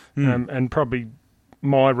question. And probably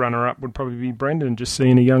my runner-up would probably be Brendan, just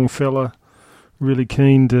seeing a young fella really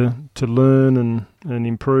keen to learn and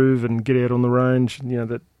improve and get out on the range.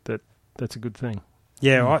 That's a good thing.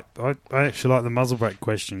 Yeah, I actually like the muzzle brake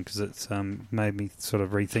question because it's made me sort of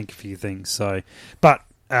rethink a few things. So, but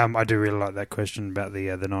I do really like that question about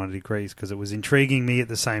the 90 degrees because it was intriguing me at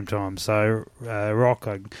the same time. So, Rock,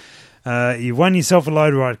 you won yourself a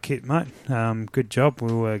Load Right kit, mate. Good job.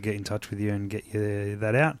 We'll get in touch with you and get you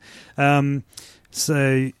that out.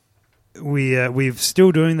 So we're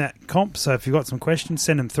still doing that comp. So if you've got some questions,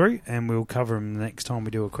 send them through, and we'll cover them the next time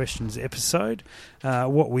we do a questions episode.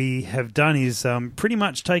 What we have done is pretty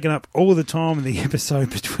much taken up all the time in the episode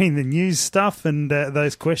between the news stuff and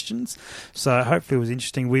those questions. So hopefully it was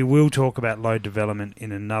interesting. We will talk about load development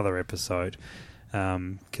in another episode.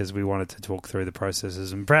 Because we wanted to talk through the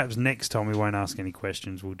processes, and perhaps next time we won't ask any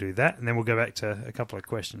questions. We'll do that, and then we'll go back to a couple of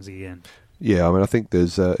questions again. Yeah, I mean, I think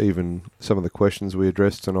there's even some of the questions we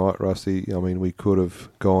addressed tonight, Rusty. I mean, we could have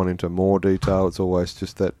gone into more detail. It's always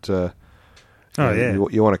just that.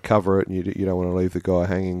 You want to cover it, and you don't want to leave the guy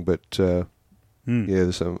hanging. But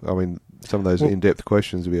there's some. I mean, some of those in-depth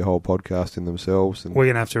questions would be a whole podcast in themselves. And we're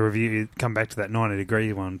going to have to come back to that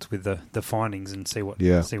 90-degree ones with the findings and see what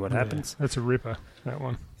happens. That's a ripper, that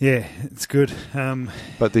one. Yeah, it's good.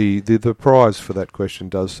 But the prize for that question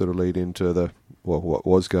does sort of lead into what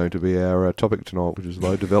was going to be our topic tonight, which is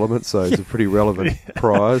load development. So it's a pretty relevant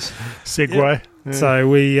prize. Segue. Yep. Yeah. So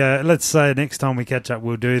we let's say next time we catch up,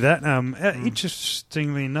 we'll do that.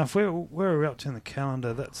 Interestingly enough, where are we up to in the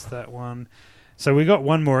calendar? That's that one. So we got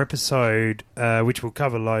one more episode, which will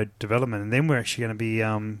cover load development, and then we're actually going to be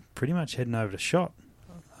pretty much heading over to SHOT.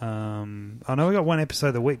 I know we got one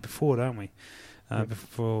episode the week before, don't we?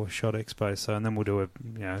 Before SHOT Expo. So, and then we'll do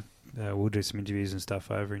we'll do some interviews and stuff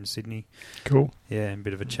over in Sydney. Cool. Yeah, and a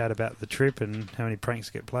bit of a chat about the trip and how many pranks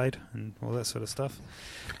get played and all that sort of stuff.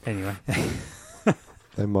 Anyway,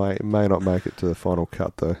 they may not make it to the final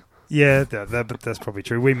cut though. Yeah, but that's probably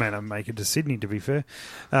true. We may not make it to Sydney, to be fair.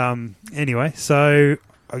 Anyway, so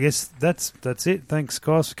I guess that's it. Thanks,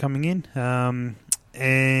 guys, for coming in.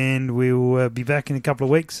 And we'll be back in a couple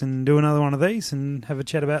of weeks and do another one of these and have a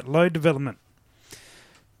chat about load development.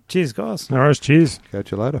 Cheers, guys. All right, cheers.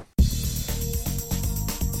 Catch you later.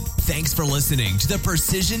 Thanks for listening to the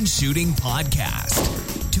Precision Shooting Podcast.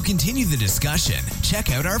 To continue the discussion, check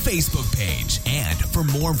out our Facebook page. And for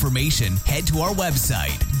more information, head to our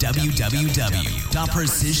website,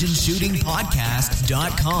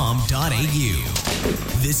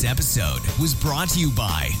 www.precisionshootingpodcast.com.au. This episode was brought to you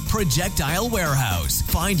by Projectile Warehouse.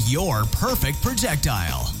 Find your perfect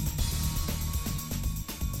projectile.